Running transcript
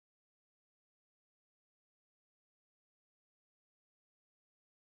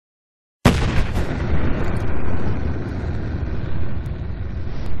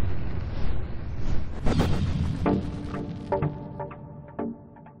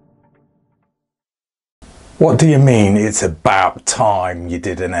What do you mean it's about time you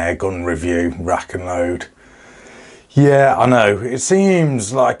did an airgun review, Racknload? Yeah, I know, it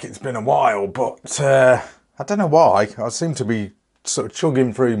seems like it's been a while, but I don't know why. I seem to be sort of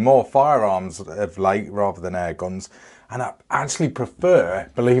chugging through more firearms of late rather than airguns, and I actually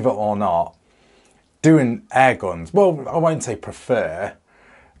prefer, believe it or not, doing airguns. Well, I won't say prefer,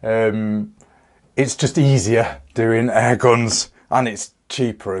 it's just easier doing airguns, and it's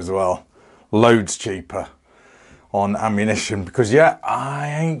cheaper as well, loads cheaper on ammunition, because yeah, I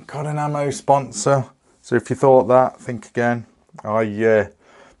ain't got an ammo sponsor. So if you thought that, think again. I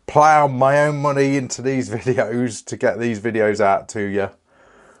plough my own money into these videos to get these videos out to you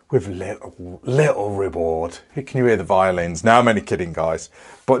with little reward. Can you hear the violins? Now I'm only kidding, guys,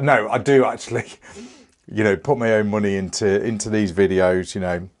 but no, I do actually, you know, put my own money into these videos, you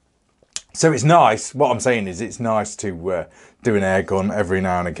know. So it's nice. What I'm saying is it's nice to do an air gun every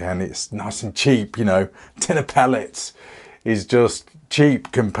now and again. It's nice and cheap, you know. A tin of pellets is just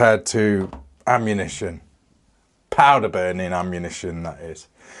cheap compared to ammunition. Powder burning ammunition, that is.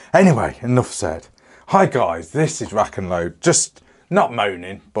 Anyway, enough said. Hi guys, this is Racknload. Just not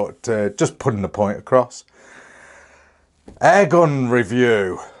moaning, but just putting the point across. Air gun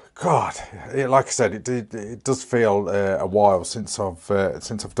review. God, like I said, it does feel a while since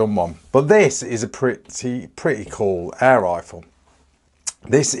I've done one. But this is a pretty cool air rifle.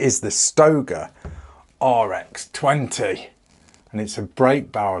 This is the Stoeger RX20, and it's a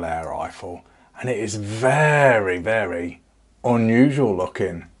break barrel air rifle, and it is very, very unusual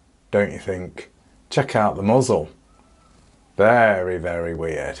looking, don't you think? Check out the muzzle. Very, very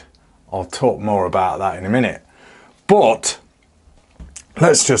weird. I'll talk more about that in a minute. But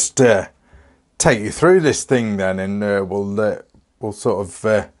let's just take you through this thing then, and we'll sort of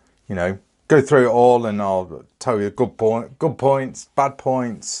you know, go through it all, and I'll tell you good points, bad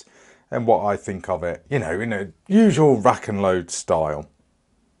points, and what I think of it, you know, in a usual Racknload style.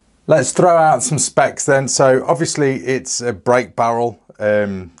 Let's throw out some specs then. So obviously it's a break barrel.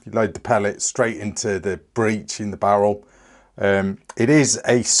 You load the pellet straight into the breech in the barrel. It is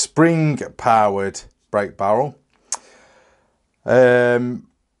a spring powered break barrel.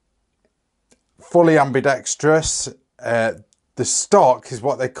 Fully ambidextrous. The stock is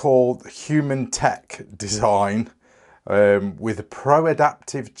what they call human tech design, with a pro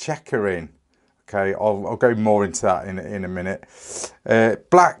adaptive checkering. Okay, I'll go more into that in a minute.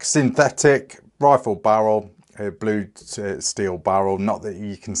 Black synthetic rifle barrel, blue steel barrel. Not that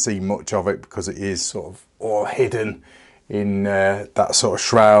you can see much of it because it is sort of all hidden in that sort of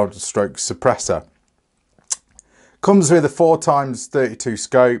shroud stroke suppressor. Comes with a 4x32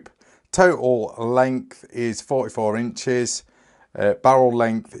 scope. Total length is 44 inches. Barrel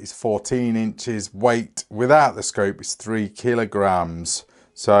length is 14 inches. Weight without the scope is 3 kilograms.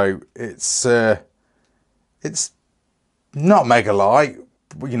 So it's not mega light,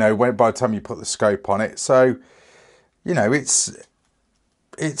 you know, by the time you put the scope on it. So, you know, it's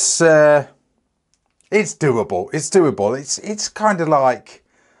doable. It's doable. It's kind of like,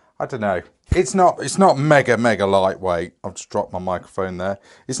 I don't know. It's not mega lightweight. I've just dropped my microphone there.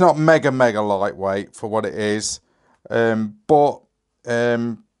 It's not mega lightweight for what it is. But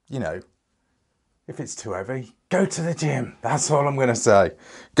you know, if it's too heavy, go to the gym. That's all I'm going to say.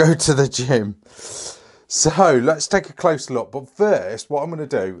 Go to the gym. So let's take a closer look. But first, what I'm going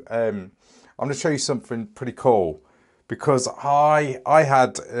to do, I'm going to show you something pretty cool, because I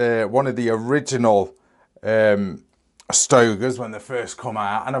had one of the original Stoegers when they first come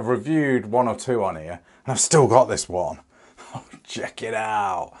out, and I've reviewed one or two on here, and I've still got this one. Check it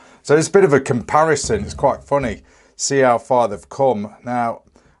out. So it's a bit of a comparison. It's quite funny. See how far they've come. Now,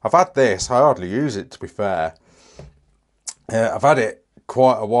 I've had this. I hardly use it, to be fair. I've had it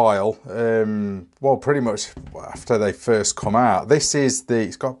quite a while. Well, pretty much after they first come out. This is the.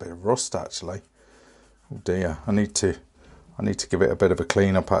 It's got a bit of rust actually. Oh dear. I need to give it a bit of a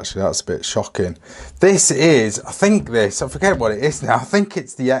clean up. Actually, that's a bit shocking. This is. I forget what it is now. I think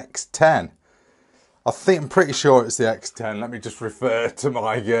it's the X10. I'm pretty sure it's the X10. Let me just refer to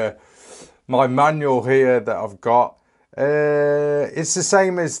my manual here that I've got. It's the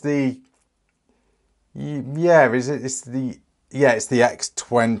same as the, yeah, it's the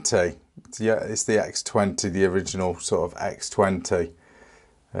X20. It's the X20, the original sort of X20,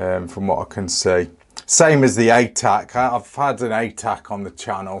 from what I can see. Same as the ATAC. I've had an ATAC on the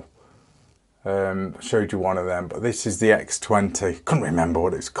channel. I showed you one of them, but this is the X20. Couldn't remember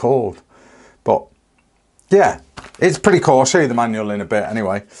what it's called, but yeah, it's pretty cool. I'll show you the manual in a bit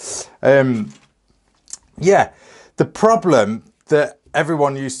anyway. Yeah, the problem that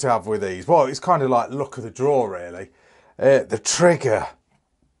everyone used to have with these, well, it's kind of like luck of the draw really. The trigger.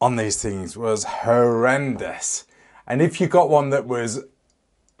 on these things was horrendous. And if you got one that was,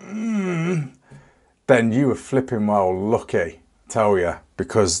 then you were flipping well lucky, tell you,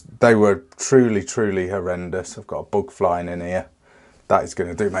 because they were truly, truly horrendous. I've got a bug flying in here. That is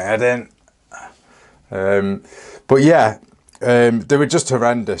going to do my head in. But yeah, they were just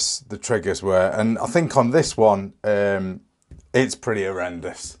horrendous, the triggers were. And I think on this one, it's pretty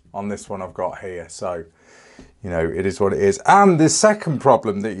horrendous on this one I've got here. So, you know, it is what it is. And the second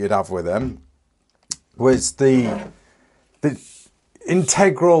problem that you'd have with them was the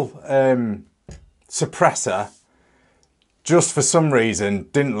integral suppressor, just for some reason,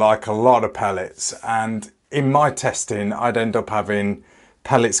 didn't like a lot of pellets. And in my testing, I'd end up having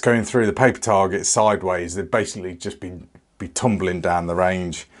pellets going through the paper target sideways. They'd basically just be tumbling down the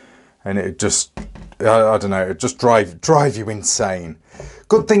range. And it just, I don't know, it just drive you insane.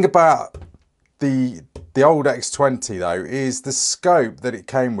 Good thing about the old X20 though is the scope that it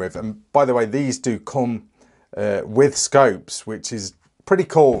came with. And by the way, these do come with scopes, which is pretty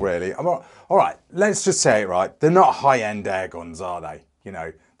cool, really. All right, let's just say it right. They're not high-end air guns, are they? You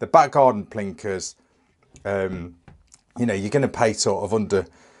know, the back garden plinkers. You know, you're going to pay sort of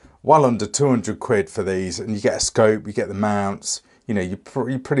well under 200 quid for these, and you get a scope, you get the mounts. You know,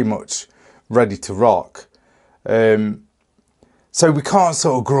 you're pretty much ready to rock. So we can't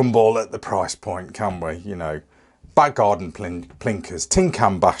sort of grumble at the price point, can we? You know, back garden plinkers, tin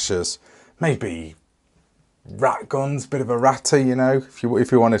can bashers, maybe rat guns, bit of a ratter, you know, if you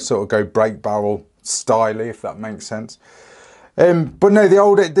want to sort of go break barrel styly, if that makes sense. But no, the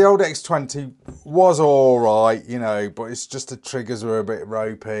old X20 was all right, you know, but it's just the triggers were a bit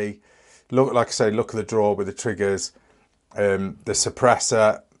ropey. Look, like I say, look at the draw with the triggers. The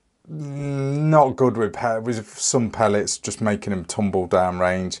suppressor, not good with some pellets, just making them tumble down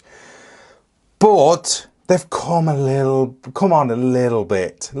range. But they've come on a little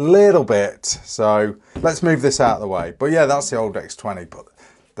bit. So let's move this out of the way. But yeah, that's the old X20. But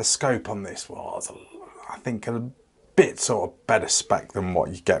the scope on this was, I think, a bit sort of better spec than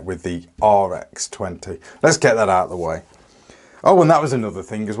what you get with the RX20. Let's get that out of the way. Oh, and that was another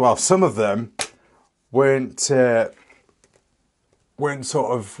thing as well. Some of them weren't sort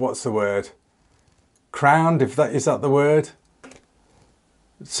of, what's the word? Crowned, is that the word?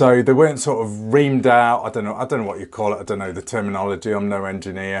 So they weren't sort of reamed out. I don't know what you call it. I don't know the terminology. I'm no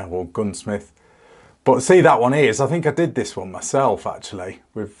engineer or gunsmith. But see, that one is, I think I did this one myself actually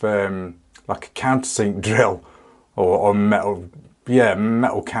with like a countersink drill or metal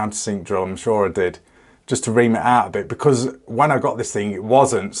countersink drill. I'm sure I did, just to ream it out a bit, because when I got this thing, it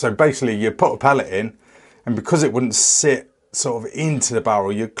wasn't. So basically you put a pellet in, and because it wouldn't sit sort of into the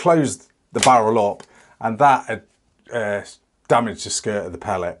barrel, you close the barrel up, and that had damaged the skirt of the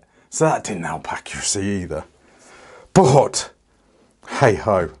pellet. So that didn't help accuracy either. But hey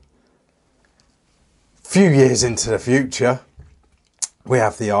ho, few years into the future, we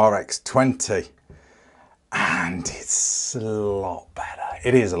have the RX20, and it's a lot better.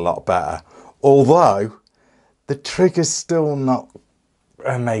 It is a lot better, although the trigger's still not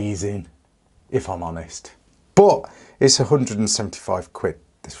amazing, if I'm honest. But it's 175 quid,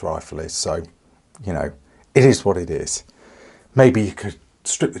 this rifle is, so, you know, it is what it is. Maybe you could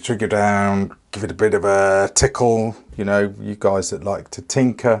strip the trigger down, give it a bit of a tickle, you know, you guys that like to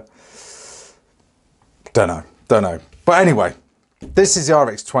tinker. Don't know. But anyway, this is the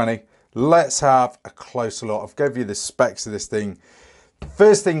RX20. Let's have a closer look. I've given you the specs of this thing.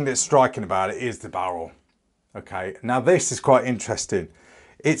 First thing that's striking about it is the barrel. Okay, now this is quite interesting.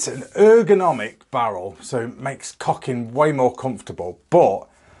 It's an ergonomic barrel, so it makes cocking way more comfortable, but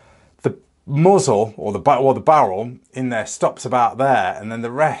the muzzle or the barrel in there stops about there, and then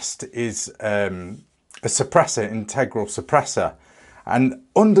the rest is a suppressor, integral suppressor. And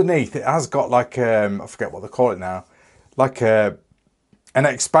underneath it has got like, I forget what they call it now, like an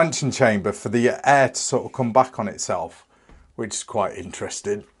expansion chamber for the air to sort of come back on itself, which is quite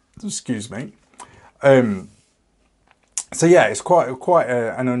interesting. Excuse me. So yeah, it's quite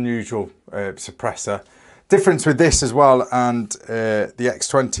an unusual suppressor. Difference with this as well and the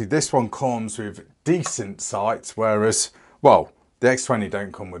X20, this one comes with decent sights, whereas, well, the X20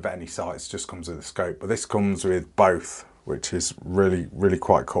 don't come with any sights, just comes with a scope, but this comes with both, which is really, really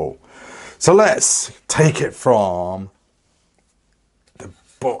quite cool. So let's take it from the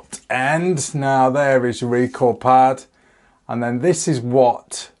butt end. Now there is your recoil pad, and then this is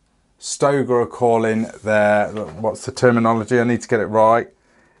what Stoeger are calling their, what's the terminology? I need to get it right.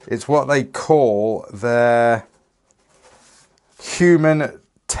 It's what they call their human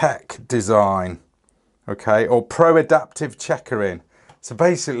tech design, okay, or pro-adaptive checkering. So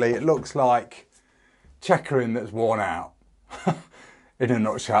basically it looks like checkering that's worn out. in a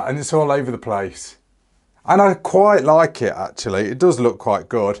nutshell, and it's all over the place. And I quite like it, actually. It does look quite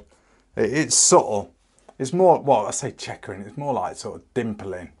good. It's subtle. It's more, well, I say checkering, it's more like sort of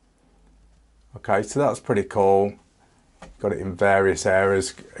dimpling. Okay, so that's pretty cool. Got it in various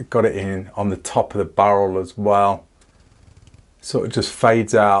areas. Got it in on the top of the barrel as well. Sort of just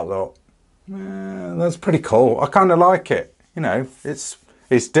fades out, look. That's pretty cool. I kind of like it. You know, it's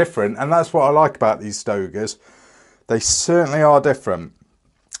different, and that's what I like about these Stoegers. They certainly are different.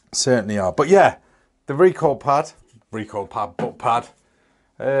 Certainly are. But yeah, the recoil pad, butt pad,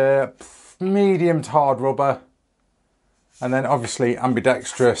 medium to hard rubber, and then obviously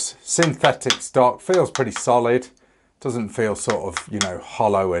ambidextrous, synthetic stock, feels pretty solid. Doesn't feel sort of, you know,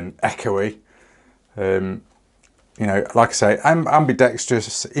 hollow and echoey. You know, like I say,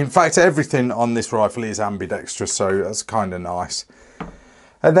 ambidextrous. In fact, everything on this rifle is ambidextrous, so that's kind of nice.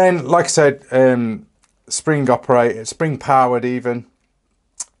 And then, like I said, spring operated, spring powered even.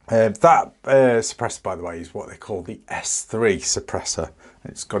 That suppressor, by the way, is what they call the S3 suppressor.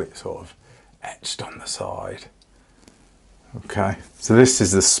 It's got it sort of etched on the side. Okay, so this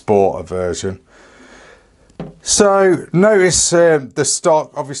is the Sporter version. So notice the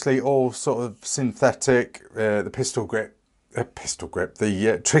stock, obviously all sort of synthetic, the pistol grip,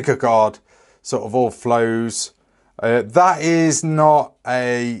 the trigger guard sort of all flows. That is not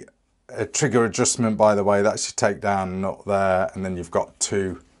a trigger adjustment, by the way. That's your takedown nut there, and then you've got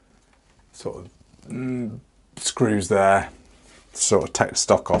two sort of screws there to sort of take the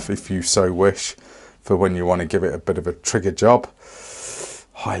stock off if you so wish, for when you want to give it a bit of a trigger job.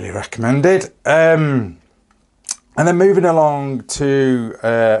 Highly recommended. And then moving along to,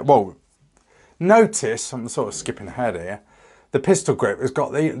 well, notice, I'm sort of skipping ahead here, the pistol grip has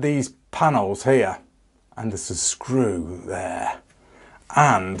got these panels here, and there's a screw there,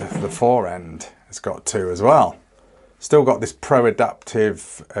 and the fore end has got two as well. Still got this pro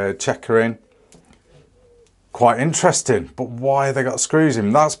adaptive checkering. Quite interesting, but why have they got screws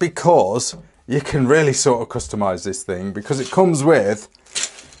in? That's because you can really sort of customize this thing, because it comes with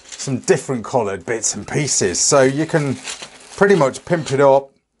some different coloured bits and pieces, so you can pretty much pimp it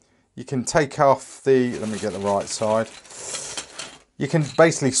up. You can take off the, let me get the right side, you can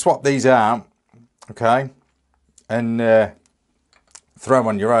basically swap these out, okay, and throw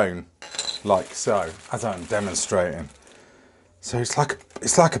on your own, like so, as I'm demonstrating. So it's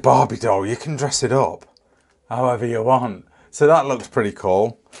like a Barbie doll. You can dress it up however you want. So that looks pretty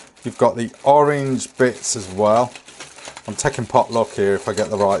cool. You've got the orange bits as well. I'm taking pot luck here if I get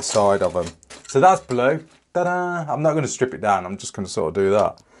the right side of them. So that's blue. Ta-da! I'm not going to strip it down. I'm just going to sort of do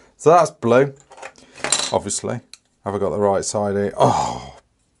that. So that's blue, obviously. Have I got the right side here? Oh,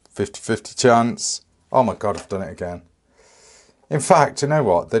 50-50 chance. Oh my God, I've done it again. In fact, you know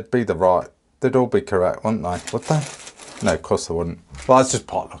what? They'd all be correct, wouldn't they? Would they? No, of course they wouldn't. Well, that's just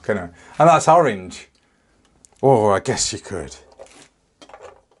pot luck, anyway. And that's orange. Oh, I guess you could.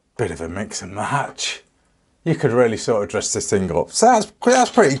 Bit of a mix and match. You could really sort of dress this thing up. So that's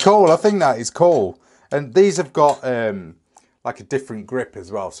pretty cool. I think that is cool. And these have got like a different grip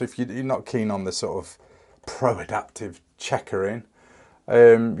as well. So if you're not keen on the sort of pro adaptive checkering,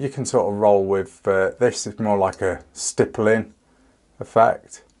 you can sort of roll with this. Is more like a stippling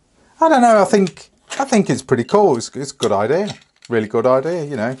effect. I don't know. I think it's pretty cool. It's a good idea. Really good idea.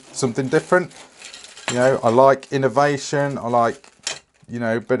 You know, something different. You know, I like innovation. I like, you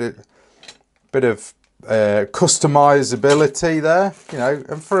know, bit of customizability there. You know,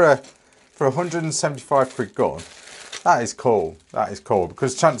 and for a 175 quid gun, that is cool. That is cool,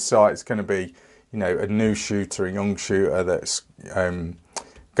 because chances are it's going to be, you know, a new shooter, a young shooter that's going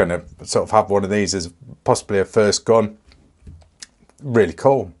to sort of have one of these as possibly a first gun. Really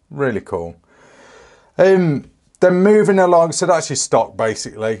cool. Really cool. Then moving along, so that's your stock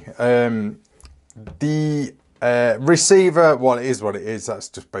basically. The receiver, well, it is what it is. That's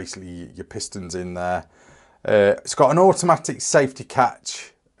just basically your pistons in there. It's got an automatic safety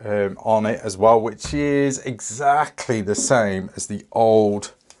catch on it as well, which is exactly the same as the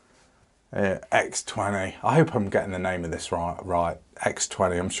old X20. I hope I'm getting the name of this right.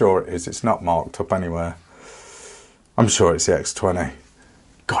 X20, I'm sure it is. It's not marked up anywhere. I'm sure it's the X20.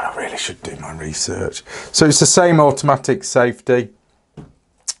 God, I really should do my research. So it's the same automatic safety.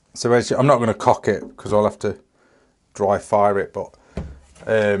 So as I'm not going to cock it because I'll have to dry fire it, but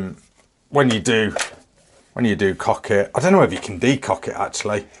when you do cock it, I don't know if you can decock it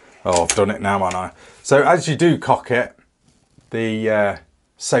actually. Oh, I've done it now, haven't I? So as you do cock it, the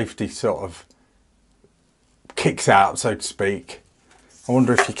safety sort of kicks out, so to speak. I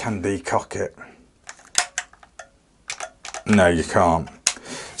wonder if you can decock it. No, you can't.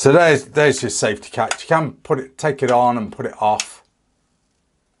 So there's your safety catch. You can take it on and put it off.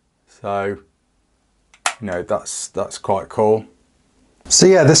 So, you know, that's quite cool. So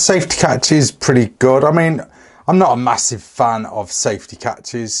yeah, the safety catch is pretty good. I mean, I'm not a massive fan of safety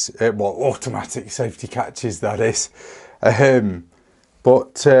catches, well, automatic safety catches, that is.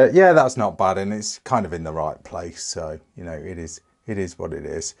 But yeah, that's not bad, and it's kind of in the right place. So, you know, it is what it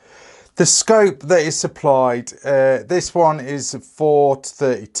is. The scope that is supplied, this one is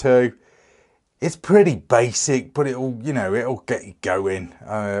 4-32. It's pretty basic, but it'll get you going.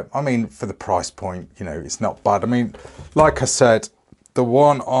 I mean, for the price point, you know, it's not bad. I mean, like I said, the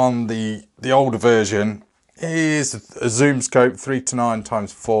one on the older version is a zoom scope 3-9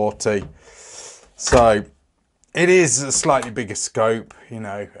 x 40. So it is a slightly bigger scope, you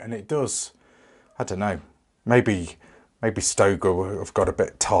know, and it does, I don't know, maybe Stoeger have got a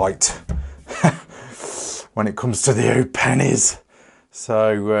bit tight when it comes to the old pennies.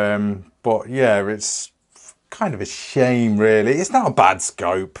 So, but yeah, it's kind of a shame, really. It's not a bad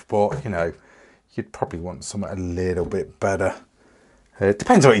scope, but, you know, you'd probably want something a little bit better. It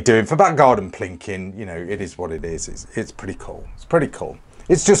depends what you're doing. For back garden plinking, you know, it is what it is. It's pretty cool. It's pretty cool.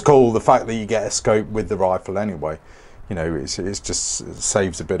 It's just cool, the fact that you get a scope with the rifle anyway. You know, it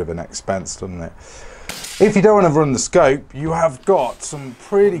saves a bit of an expense, doesn't it? If you don't want to run the scope, you have got some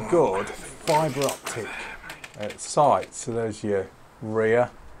pretty good fibre optic sights. So there's your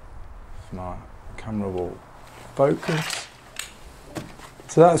rear. My camera will focus.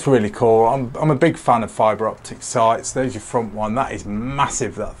 So that's really cool. I'm a big fan of fibre optic sights. There's your front one. That is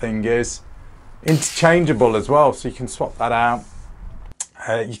massive, that thing is. Interchangeable as well, so you can swap that out.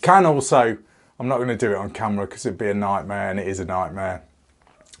 You can also, I'm not going to do it on camera because it'd be a nightmare, and it is a nightmare.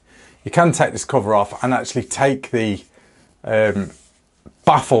 You can take this cover off and actually take the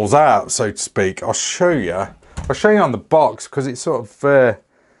baffles out, so to speak. I'll show you on the box, because it sort of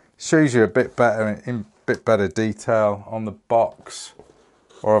shows you a bit better, in bit better detail on the box.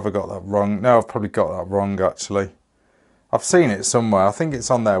 Or have I got that wrong? No, I've probably got that wrong, actually. I've seen it somewhere. I think it's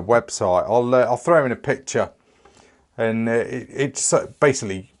on their website. I'll throw in a picture, and it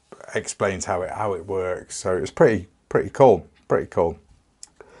basically explains how it works. So it's pretty cool. Pretty cool.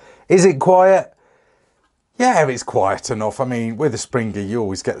 Is it quiet? Yeah, it's quiet enough. I mean, with a Springer, you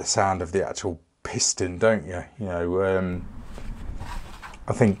always get the sound of the actual piston, don't you? You know,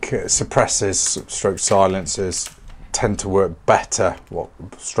 I think suppressors, stroke silencers tend to work better.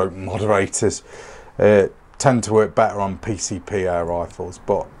 Stroke moderators tend to work better on PCP air rifles.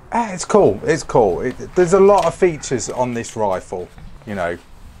 But it's cool. It's cool. There's a lot of features on this rifle. You know,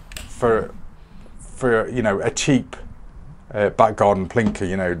 for you know, a cheap back garden plinker,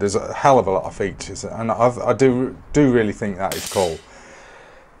 you know, there's a hell of a lot of features, and I do really think that is cool.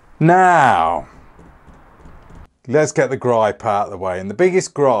 Now, let's get the gripe out of the way, and the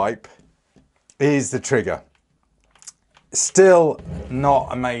biggest gripe is the trigger. Still not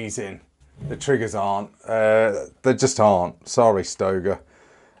amazing. The triggers aren't. They just aren't. Sorry, Stoeger.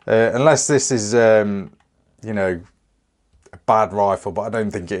 Unless this is, you know, a bad rifle, but I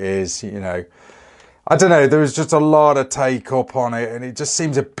don't think it is, you know. I don't know, there was just a lot of take up on it, and it just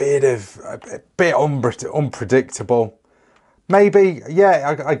seems a bit unpredictable. Maybe,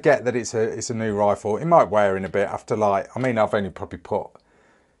 yeah, I get that it's a new rifle. It might wear in a bit after, like, I mean, I've only probably put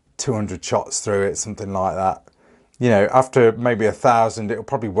 200 shots through it, something like that. You know, after maybe 1,000, it'll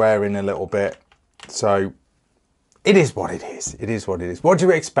probably wear in a little bit. So it is what it is. It is what it is. What do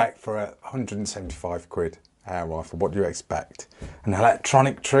you expect for a 175 quid air rifle? What do you expect? An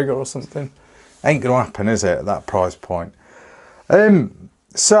electronic trigger or something? Ain't gonna happen, is it, at that price point?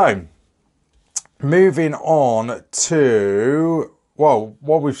 So moving on to, well,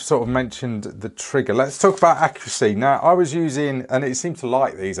 what we've sort of mentioned, the trigger. Let's talk about accuracy. Now, I was using, and it seemed to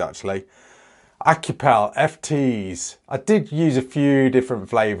like these actually, Accupel FTs. I did use a few different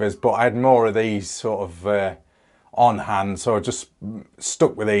flavors, but I had more of these sort of on hand, so I just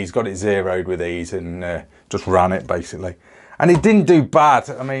stuck with these, got it zeroed with these, and just ran it basically. And it didn't do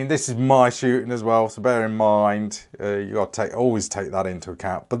bad. I mean, this is my shooting as well, so bear in mind, you got to always take that into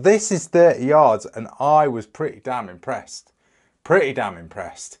account. But this is 30 yards, and I was pretty damn impressed. Pretty damn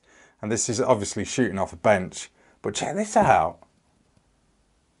impressed. And this is obviously shooting off a bench, but check this out.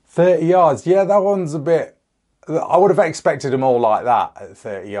 30 yards, yeah, that one's a bit, I would have expected them all like that at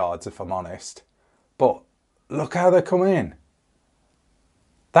 30 yards, if I'm honest. But look how they come in.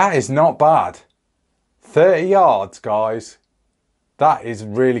 That is not bad. 30 yards, guys. That is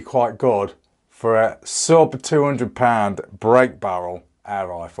really quite good for a sub £200 break barrel air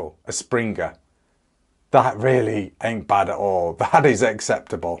rifle, a Springer. That really ain't bad at all. That is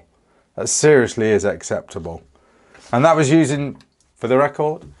acceptable. That seriously is acceptable. And that was using, for the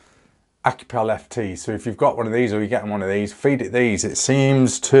record, Accupel FT. So if you've got one of these, or you're getting one of these, feed it these. It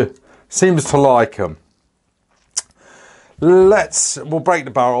seems to Seems to like them. We'll break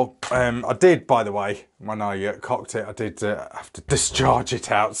the barrel. I did, by the way, when I cocked it, I did have to discharge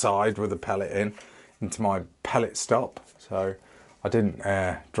it outside with a pellet into my pellet stop. So I didn't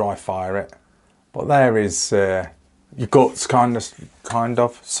dry fire it. But there is your guts, kind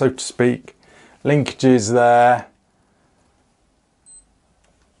of, so to speak. Linkages there.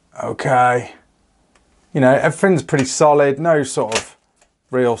 Okay. You know, everything's pretty solid. No sort of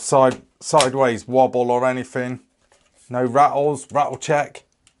real sideways wobble or anything. No rattles. Rattle check.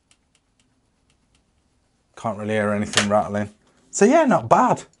 Can't really hear anything rattling. So yeah, not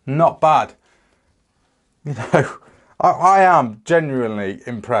bad. Not bad. You know, I am genuinely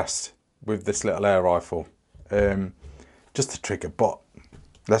impressed with this little air rifle. Just the trigger, but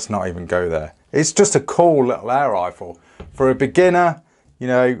let's not even go there. It's just a cool little air rifle. For a beginner, you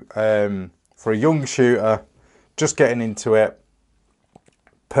know, for a young shooter, just getting into it,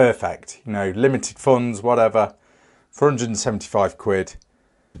 perfect. You know, limited funds, whatever. For 175 quid,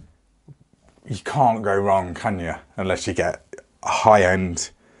 you can't go wrong, can you? Unless you get a higher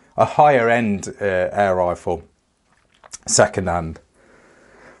end air rifle, second hand.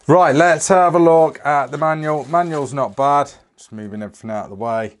 Right, let's have a look at the manual. Manual's not bad. Just moving everything out of the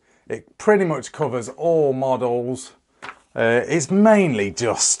way. It pretty much covers all models. It's mainly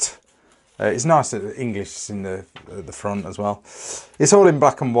just. It's nice that the English is in the front as well. It's all in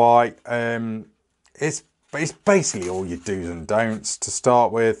black and white. It's basically all your do's and don'ts to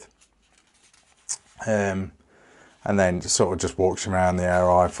start with. And then sort of just walks around the air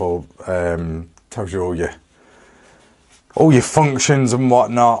rifle, tells you all your functions and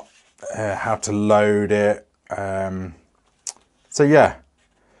whatnot, how to load it. So yeah,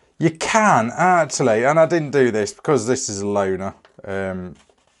 you can actually, and I didn't do this because this is a loaner,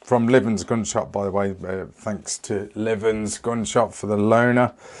 from Livens Gun Shop, by the way. Thanks to Livens Gun Shop for the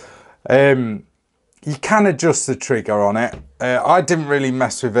loaner. You can adjust the trigger on it. I didn't really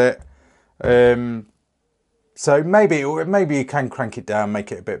mess with it. So maybe you can crank it down,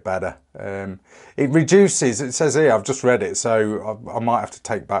 make it a bit better. It reduces, it says here, I've just read it, so I might have to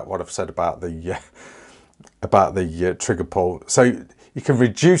take back what I've said about the trigger pull. So you can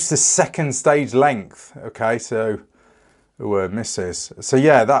reduce the second stage length. Okay, so misses. So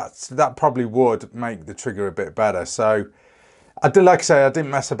yeah, that probably would make the trigger a bit better. So like I say, I didn't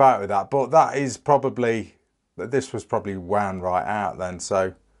mess about with that, but this was probably wound right out then.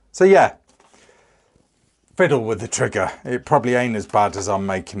 So yeah, fiddle with the trigger. It probably ain't as bad as I'm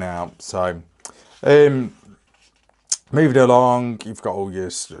making out. So moving along, you've got all your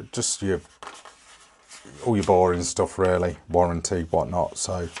boring stuff really, warranty, whatnot.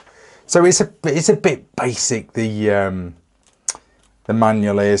 So it's a bit basic. The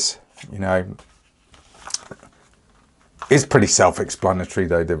manual is, you know. It's pretty self-explanatory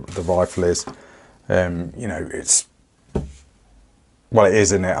though, the rifle is. You know, it is,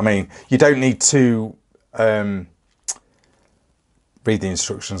 isn't it? I mean, you don't need to read the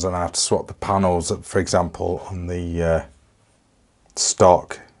instructions on how to swap the panels, for example, on the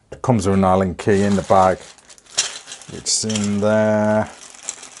stock. It comes with an Allen key in the bag. It's in there.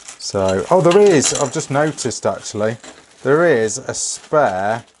 So, oh, there is, I've just noticed actually, there is a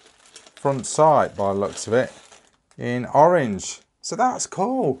spare front sight by the looks of it, in orange. So that's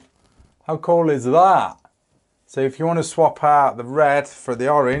cool. How cool is that? So if you want to swap out the red for the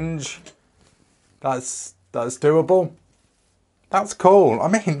orange, that's doable. That's cool. I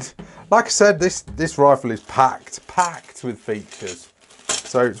mean, like I said, this rifle is packed with features.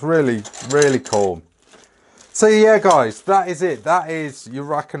 So it's really, really cool. So yeah, guys, that is it. That is your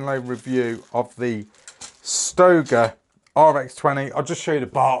Racknload review of the Stoeger RX20. I'll just show you the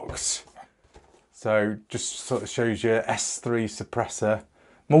box. So just sort of shows you S3 suppressor,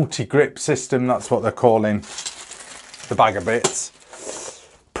 multi-grip system, that's what they're calling the bag of bits.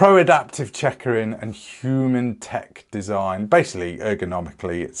 Pro adaptive checkering and human tech design. Basically,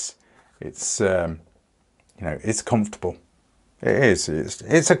 ergonomically, it's you know, it's comfortable. It is.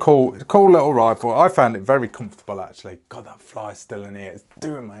 It's a cool little rifle. I found it very comfortable actually. God, that fly's still in here. It's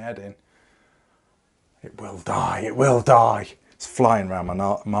doing my head in. It will die. It will die. It's flying around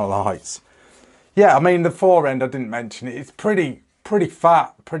my lights. Yeah, I mean, the forend, I didn't mention it. It's pretty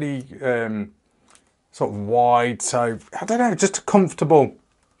fat, pretty sort of wide. So, I don't know, just a comfortable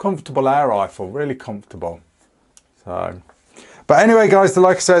air rifle, really comfortable. So, but anyway, guys,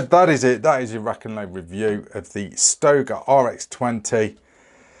 like I said, that is it. That is your Racknload review of the Stoeger RX20.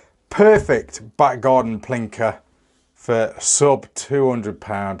 Perfect back garden plinker for sub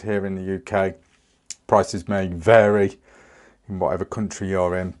 £200 here in the UK. Prices may vary in whatever country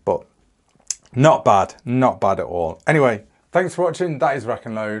you're in, but not bad at all. Anyway, thanks for watching. That is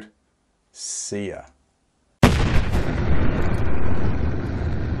Racknload. See ya.